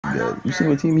got. You seen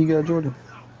what team he got, Jordan?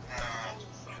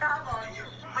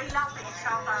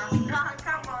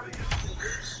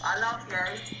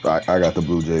 I got the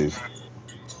Blue Jays.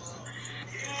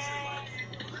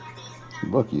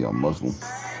 Lucky I'm Muslim.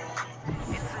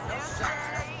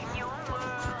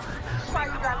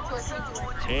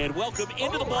 And welcome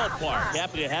into the ballpark.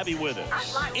 Happy to have you with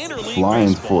us. Interleague Flying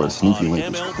baseball for a sneaky on link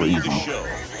is MLB crazy. The Show.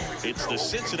 It's the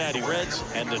Cincinnati Reds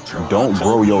and the Toronto Don't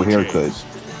grow your Blue haircut. Jays.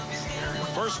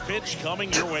 First pitch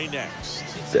coming your way next.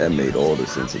 That made all the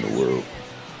sense in the world.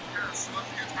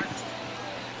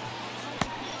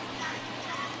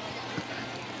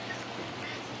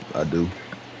 I do.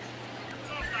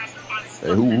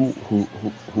 Hey,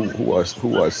 who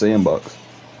are Sandbox?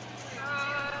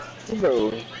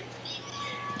 No.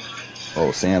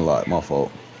 Oh, Sandlot, my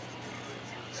fault.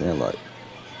 Sandlot.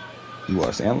 You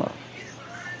are Sandlot.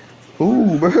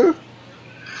 Ooh, bro.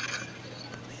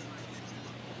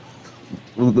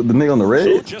 The nigga on the red?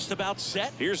 So just about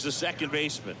set. Here's the second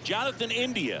baseman, Jonathan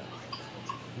India.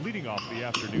 Leading off the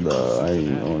afternoon. Nah, I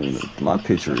ain't on it. My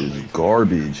pitcher is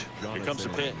garbage. Here comes the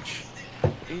pitch.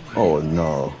 Oh,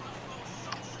 no.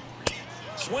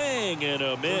 Swing and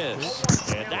a miss.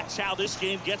 And that's how this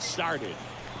game gets started.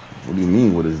 What do you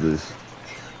mean, what is this?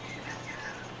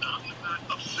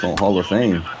 It's on Hall of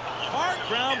Fame. Hard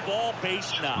ground ball,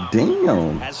 base knock.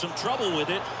 Damn. Has some trouble with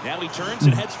it. Now he turns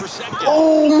and heads for second.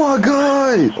 Oh, my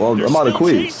God. Well, I'm out of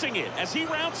quit. Chasing it as he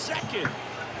rounds second.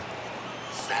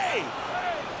 Save.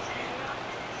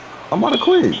 I'm out of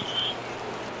quit.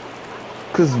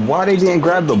 Because why they didn't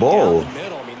grab the ball?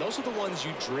 Those are the ones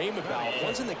you dream about.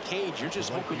 Ones in the cage, you're just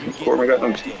hoping you get. Corbin got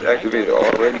them teeth activated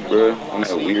already, bro. I'm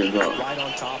that weird jump. Right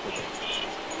on top of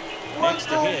it. Next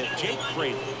to hit, Jake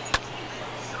Fraley.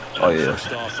 Oh, yeah.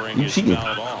 First offering You is cheating.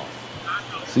 fouled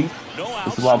off. See?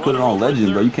 This is why I put it on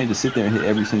Legend, bro. You can't just sit there and hit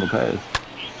every single pass.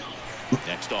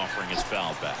 Next offering is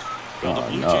fouled back. Oh, Well,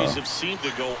 the Blue no. Jays have seemed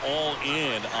to go all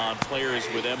in on players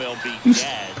with MLB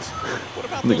dads. What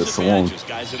about Nigga those swung. advantages,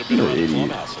 guys that have been You're around an the idiot.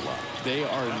 clubhouse a lot? They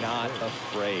are not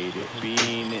afraid.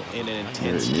 Being in an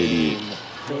intense You're an idiot. game,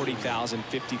 40,000,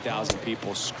 50,000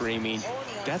 people screaming.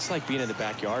 That's like being in the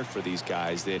backyard for these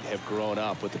guys that have grown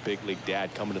up with the big league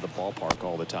dad coming to the ballpark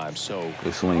all the time. So They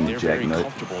swing they're jack very nut.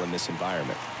 comfortable in this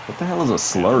environment. What the hell is a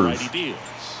slurve? Righty deals.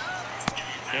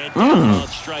 And down on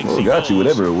strikes Well, he got you, goes.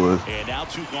 whatever it was. And now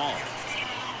two gone.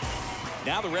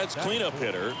 Now the Reds cleanup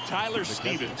hitter, Tyler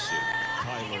Stevenson.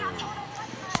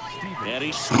 And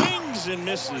he swings and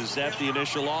misses at the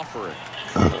initial offering.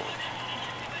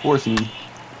 Forcing.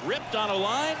 Ripped on a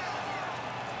line.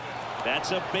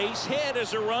 That's a base hit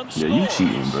as a run Yeah, scores. you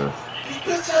cheating, bro.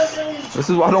 This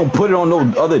is why I don't put it on no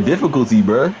other difficulty,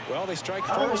 bro. Well, they strike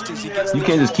first as he gets. You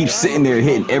can't just keep sitting there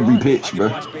hitting every pitch, bro.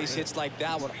 Watch base hits like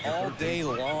that one all day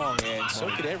long, and so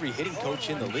could every hitting coach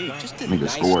in the league. Just a Nigga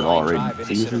nice scored line already. drive into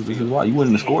See, this center is field. why you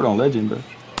wouldn't have scored on Legend, bro.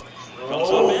 Comes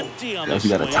up empty on Guess the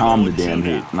you gotta swing. time the 0-2 damn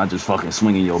hit, now. not just fucking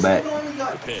swinging your back.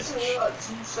 Pitch.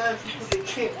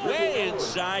 Way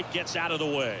inside, gets out of the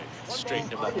way. Straighten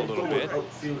him up a little bit.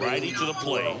 Righty to the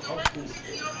plate. Oh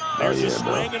There's a yeah, swing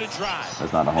bro. and a drive.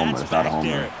 That's not a homer. That's That's not a back homer.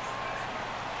 there.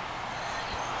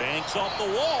 Banks off the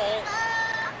wall.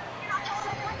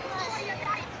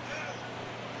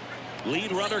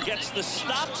 Lead runner gets the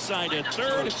stop sign at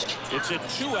third. It's a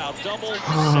two-out double.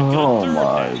 Second Oh and third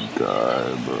my now.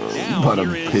 god, bro. You Now about to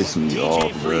here is piss me TJ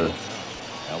off, bro.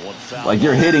 That one foul. Like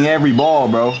you're hitting every ball,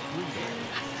 bro.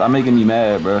 Stop making me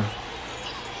mad, bro.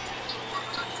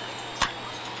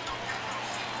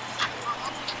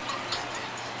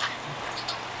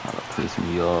 Piss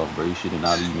me off, bro. You should have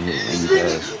not even hit any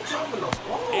pass.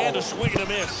 And a swing and a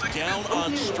miss. Down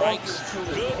on strikes.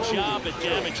 Good job at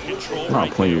damage control. I'm not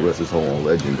right playing there. with this whole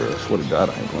Legend, bro. I swear to God,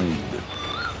 I ain't playing with it.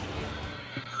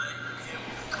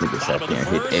 Nigga sat Bottom of there and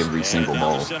the hit first, every and single now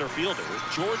the ball. center fielder,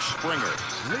 George Springer.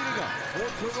 Leading up for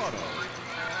Toronto,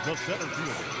 the center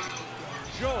fielder,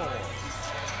 George.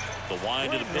 The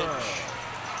wind of the pitch.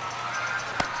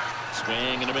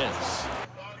 Swing and a miss.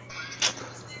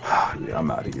 Yeah, I'm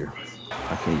out of here.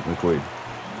 I can't even quit.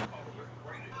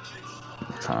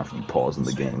 Time for you pausing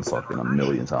the game fucking a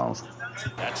million times.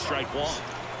 That's strike one.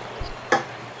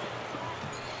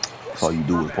 That's all you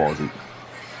do is pause it.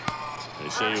 They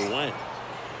say you win.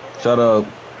 Shut up.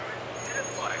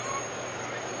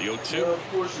 The 0-2.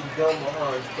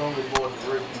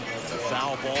 The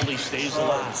foul ball, he stays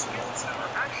alive.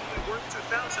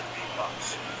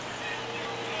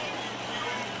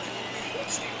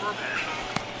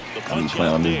 The I be punch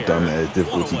playing out on this there. dumbass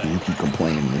difficulty, One but away. you keep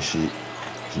complaining and shit.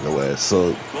 Your ass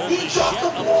suck. Golden Jet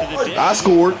up to the dish. I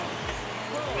scored.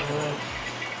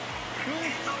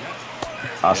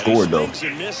 I scored though.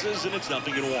 And misses, and it's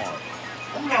 0-1.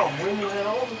 I'm not winning at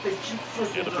all if they keep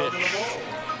freaking And a dropping the pitch.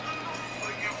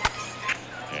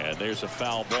 ball. And there's a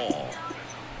foul ball.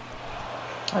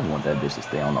 I just want that bitch to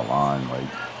stay on the line, like.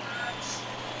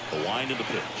 The wind of the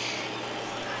pitch.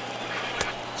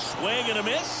 Swing and a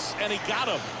miss, and he got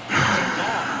him.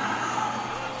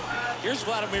 Here's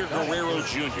Vladimir Guerrero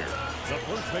Jr. The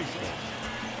first baseman,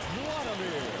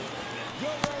 Vladimir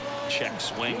Guerrero. Check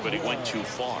swing, but he went too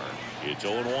far. It's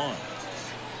 0-1.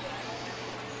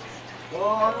 Well,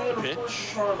 I made a Pitch.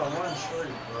 push hard on one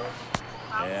straight, bro.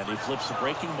 And he flips a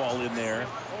breaking ball in there,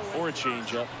 or a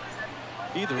changeup.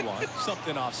 Either one.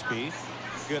 Something off speed.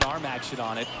 Good arm action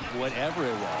on it, whatever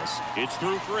it was. It's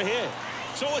through for a hit.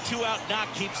 So a 2-out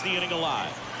knock keeps the inning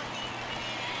alive.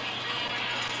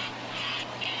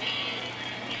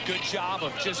 Good job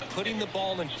of just putting the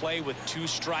ball in play with 2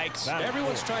 strikes.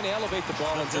 Everyone's trying to elevate the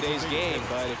ball in today's game,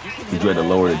 but if you can hit You had to a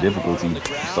lower the ball that difficulty. hard on the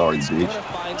ground, Sorry, it's bitch. gonna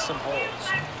find some holes.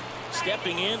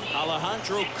 Stepping in,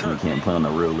 Alejandro You Kirk. can't play on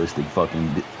a realistic fucking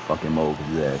mode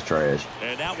because his ass trash.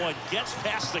 And that one gets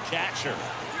past the catcher.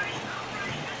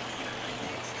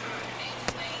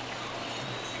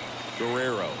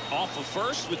 Guerrero off of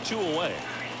first with 2 away.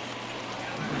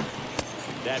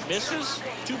 That misses.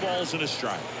 2 balls and a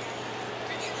strike.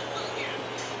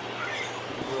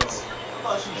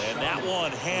 And that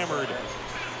one hammered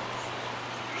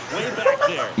way back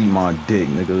there. Eat my dick,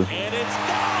 nigga. And it's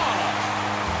gone.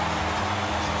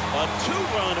 A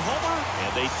 2-run homer,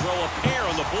 and they throw a pair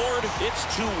on the board. It's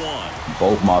 2-1.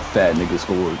 Both my fat niggas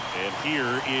scored. And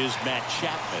here is Matt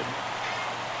Chapman.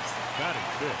 Batting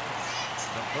fifth,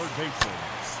 the third baseman,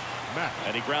 Matt.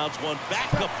 And he grounds one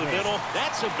back up the middle.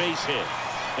 That's a base hit.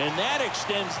 And that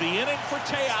extends the inning for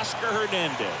Teoscar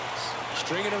Hernandez.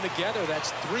 Stringing them together,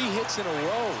 that's 3 hits in a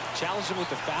row. Challenged him with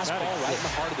the fastball right in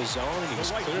the heart of the zone, and he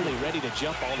was clearly ready to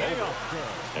jump all over.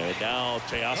 And now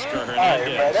Teoscar All right,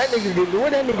 Hernandez. bro. That nigga did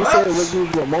what that nigga said was he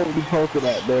was remotely posted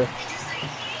out there.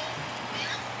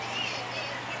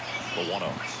 The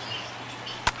 1-0.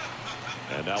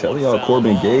 And that Tell one y'all fouled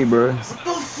Corbin off. gay, bro.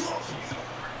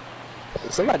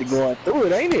 Somebody going through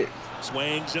it, ain't it?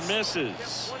 Swings and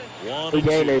misses. 1 The and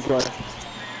game 2. they playing.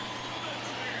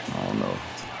 I don't know.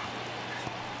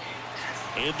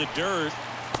 In the dirt.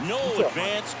 No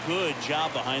advance. Good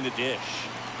job behind the dish.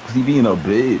 He being a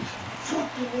bitch.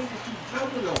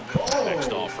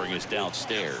 Next offering is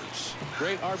downstairs.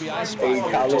 Great RBI spot Hey,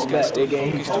 here. Kyle, Just got to back stay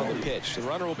again. focused on the pitch. The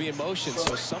runner will be in motion,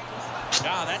 so something.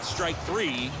 Ah, that's strike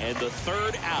 3 and the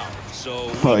 3rd out. So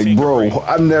we Like, take a bro, break.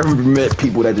 I've never met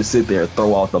people that just sit there and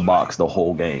throw out the box the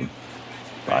whole game.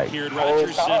 Back Like, here at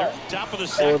Rogers Center, top of the All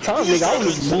second. the time, nigga, I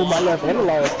was just move my left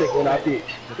analog stick when I pitch.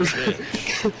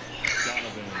 Pitch.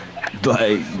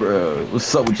 like, bro,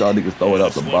 what's up with y'all niggas throwing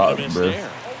out the Swing and a box, miss bro? there.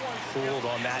 Fooled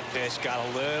on that pitch, got a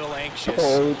little anxious.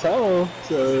 Whole time,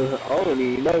 so I don't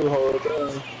even know the whole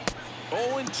time.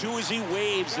 0-2 as he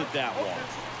waves at that one.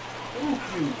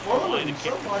 Somebody to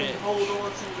kick the pitch. hold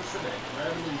on to the finish.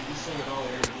 Randomly, you sing it all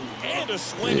over. And a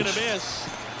swing and a miss.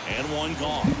 And one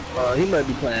gone. He might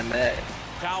be playing mad.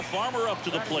 Kyle Farmer up to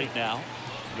the plate now.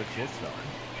 The kid son,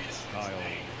 Kyle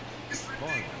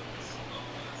Farmer.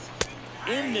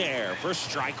 In there for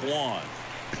strike 1.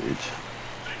 Bitch.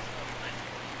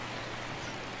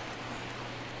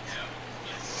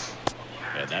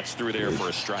 And that's through there for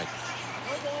a strike.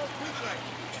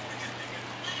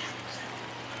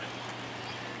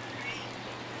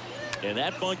 And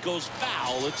that bunt goes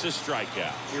foul. It's a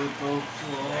strikeout.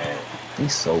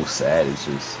 He's so sad.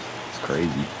 It's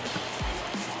crazy.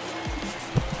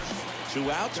 2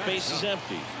 outs, base is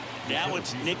empty. Now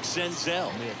it's Nick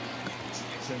Senzel.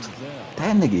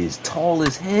 That nigga is tall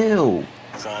as hell.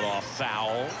 Fought off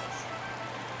foul.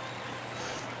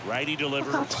 Righty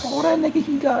delivers. How tall that nigga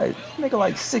he got? Nigga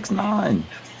like 6'9".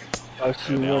 Oh,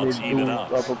 she And now wanted it's to even do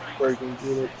up. up a breaking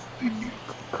unit.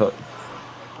 Cut.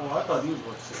 Oh, I thought he was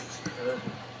like 6.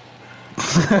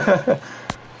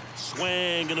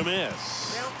 Swing and a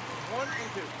miss.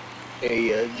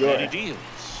 Hey, And he Jordan, deals.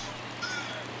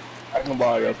 I can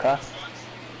borrow your car.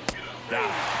 Got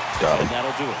it. Got And him.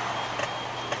 that'll do it.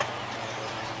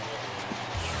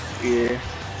 Yeah.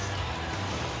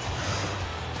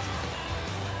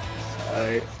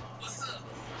 Alright.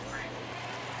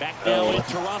 Back now in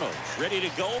Toronto, ready to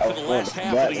go for the last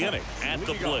half of the inning. At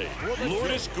the plate,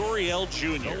 Lourdes Gurriel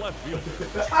The Jr. left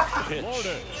fielder, Pitch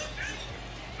Lourdes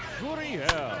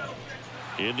Gurriel.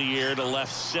 in the air to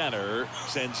left center.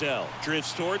 Senzel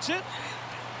drifts towards it.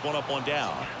 1 up, 1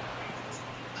 down.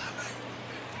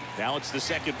 Now it's the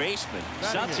second baseman,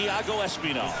 Santiago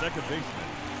Espinal. Second baseman,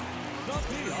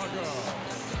 Santiago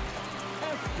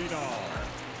Espinal.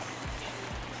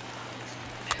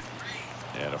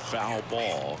 And a foul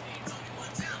ball.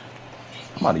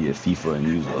 I'm about to get FIFA and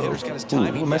use Hitter's got his Ooh,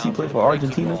 timing will Messi down play the for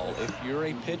Argentina? breaking ball. If you're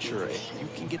a pitcher, if you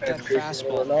can get that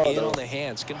fastball in on the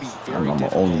hand, it's going to be very I'ma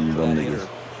difficult only use for them that niggas. hitter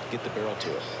to get the barrel to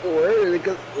it.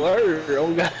 Word,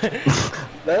 oh God.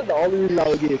 That's the only reason I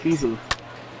would get FIFA.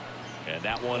 And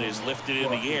that one is lifted in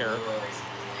the air.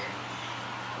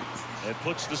 And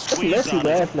puts the squeeze Messi on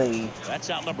last it. name. That's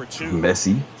out number 2.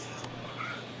 Messi.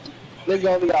 Nigga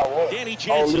only got one. Danny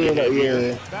Jansen to hit here.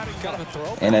 Yeah. Got him a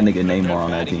throw. And that nigga Neymar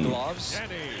on that Batting team. gloves.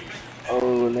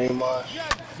 Oh, Neymar.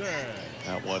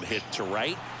 That one hit to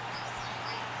right.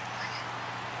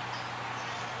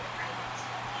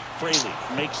 Fraley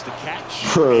makes the catch.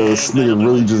 This nigga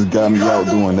really just got me out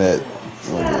doing that.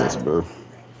 Oh, yes, bro.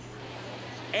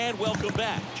 And welcome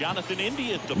back. Jonathan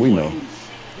Indy at the We plate. know.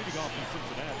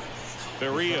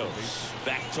 Berrios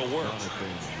back to work.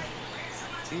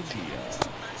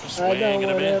 I Swing don't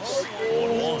and a want miss.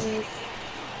 that.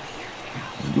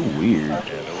 1-1. You weird.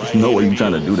 There's no way you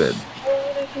trying to do that.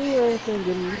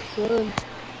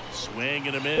 Swing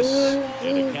and a miss.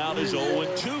 And the count is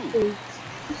 0-2.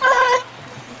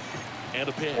 And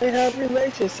a pitch. They have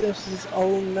relationships since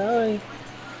 09.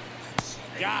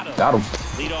 Got him. Got him.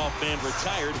 Leadoff man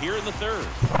retired here in the 3rd.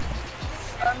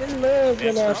 I'm in love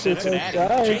when I Next for sit so Cincinnati,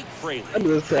 shy. Jake Fraley. I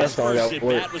just His passed on first that at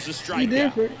point. bat was a She strikeout.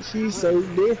 different. She's so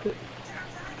different.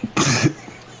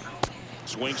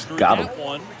 Swings through Got that him.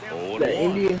 one. The 0-1.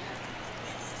 Indian.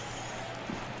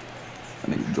 I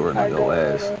think Jordan on your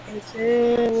ass.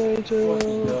 Swing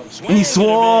He and a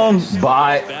swung. miss.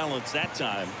 Bye. Balance that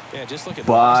time. Yeah, just look at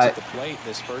the But- rest at the plate in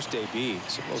this first AB.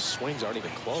 Some of those swings aren't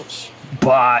even close.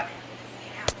 But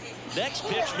Next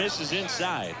pitch misses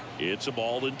inside. It's a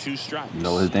ball and 2 strikes. you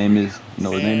know what his name is? You know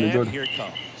what his name is, And Jordan? here it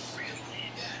comes.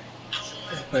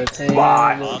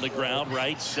 Bye. On the ground,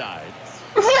 right side.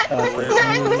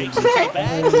 Guerrero takes it to the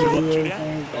bag. 2-2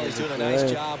 down. Well, he's doing a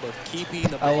nice job of keeping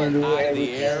the I wanna ball do out of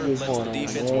the everything air, this lets the morning,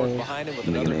 defense man. work behind him with Nigga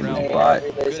another name ground is ball.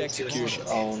 Bye. Good execution.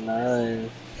 Oh, nine.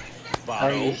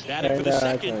 Votto got it for the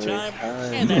second time. You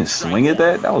And didn't that's swing at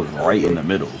that? That was right in the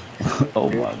middle. Oh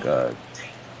my god.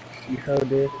 She's so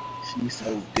different. She's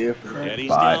so different. And he's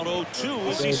Bye. down 0-2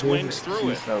 as he swings through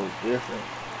it. She's so different.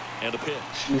 And a pitch.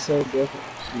 She's so different.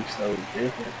 She's so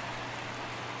different.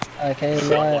 I can't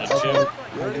lie.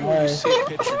 Where do you see a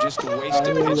pitcher just waste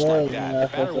a pitch like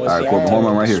that? The batter All was right, able Corbin, to home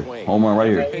run right here. swing. Home run right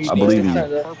here. Every pitch I needs believe to in have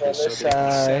you. a purpose so that they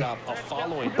can set up a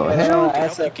following The pitch hell? to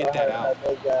help you get that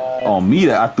out. On me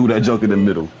that I threw that joke in the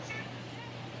middle.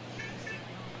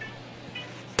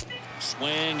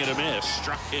 Swing and a miss.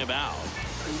 Struck him out.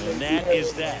 And that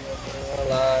is that.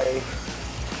 Like,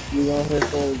 you want his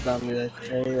phone dummy, that's I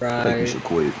think we right. should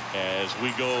quit. As we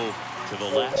go to the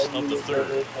last of the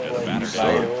 3rd. And the batter So,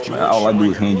 down. man, all I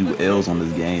do is hand you L's on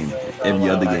this game. Every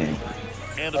other game.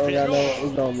 And I a don't got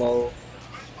pitch. no more.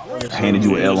 I handed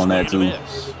you an L on that Swing too. and a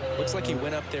miss. Looks like he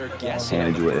went up there guessing on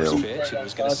Handed the you a first L. pitch and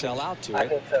was going to sell out to I it.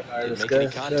 can tell her Didn't make any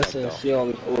discuss contact, and though. she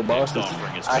only with Next bosses.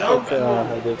 offering is I Phil. can tell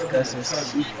her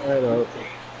discussing. She fed up.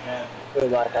 Feel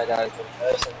like I got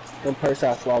concussions. Them person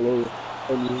I swallowed.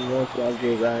 And you want to, I'm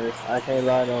just honest. I can't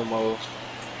lie no more.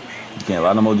 You can't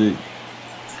lie no more, dude.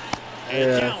 And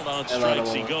Yeah. down on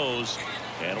strikes he goes.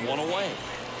 And one away.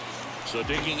 So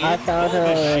digging in. I found her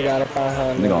and I gotta find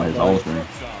her. Nigga on his own screen.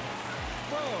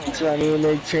 Trying in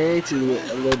the church.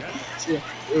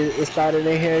 It started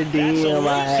in here DM.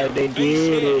 I had they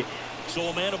did it. So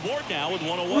a man aboard now with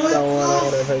one away. Don't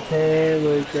want to her head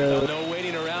with No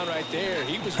waiting around right there.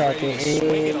 He was ready talking to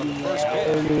swing it on the first pitch.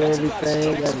 in, That's about as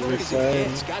everything. strike That's smart the as he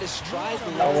gets. same. Got his stride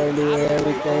I low, want to do out of the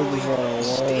everything early, just on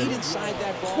stayed one. inside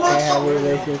that ball. I have Swung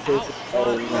relationships. out Oh,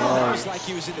 front. It nice. was like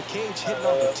he was in the cage hitting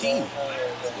on the tee.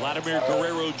 Vladimir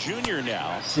Guerrero Jr.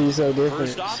 now. She's so different.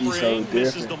 First She's so offering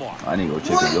misses the different. mark. I need to go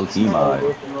check if your team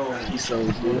out. She's so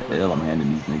different. Hell, I'm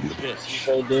handing these niggas. Pitch.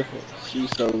 So different. She's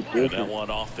so And that different.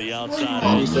 one off the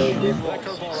outside. She's so That different.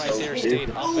 curveball right there stayed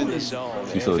up in the zone. And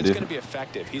if it's so going to different. be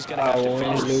effective, he's going to have to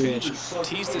finish the pitch,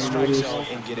 tease the strike zone,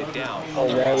 and get it down.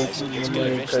 Otherwise, it's going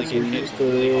to eventually get hit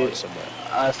really hard somewhere.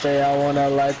 I say I want to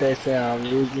like that sound. I'm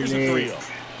Here's losing a it. 3-0.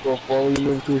 Before we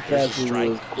move too fast, we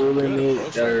was cooling Good it. approach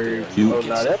right there. You- Oh,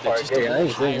 no, that part Just a gay. I little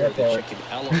ain't saying higher that that you part. can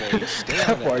elevate, stay on That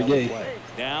that part double gay. play.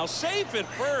 Now safe at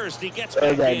first. He gets That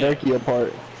back got in. Dirky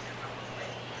apart.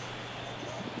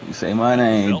 You say my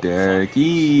name,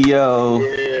 Derky, yo.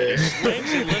 He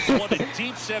swings and lifts one to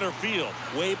deep center field.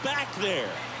 Way back there.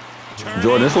 Turning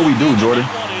Jordan, that's what we do, Jordan.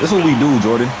 That's what we do,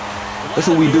 Jordan. That's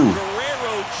what we do.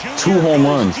 Guerrero Jr. 2 home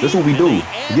runs. That's what we do. And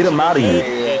the Get him out of answer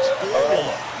here. is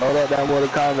 4-1. Don't let that Mortal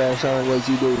Kombat showing what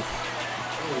you do.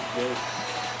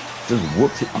 Just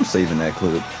whooped it. I'm saving that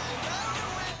clip.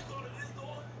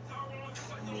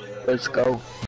 Let's go.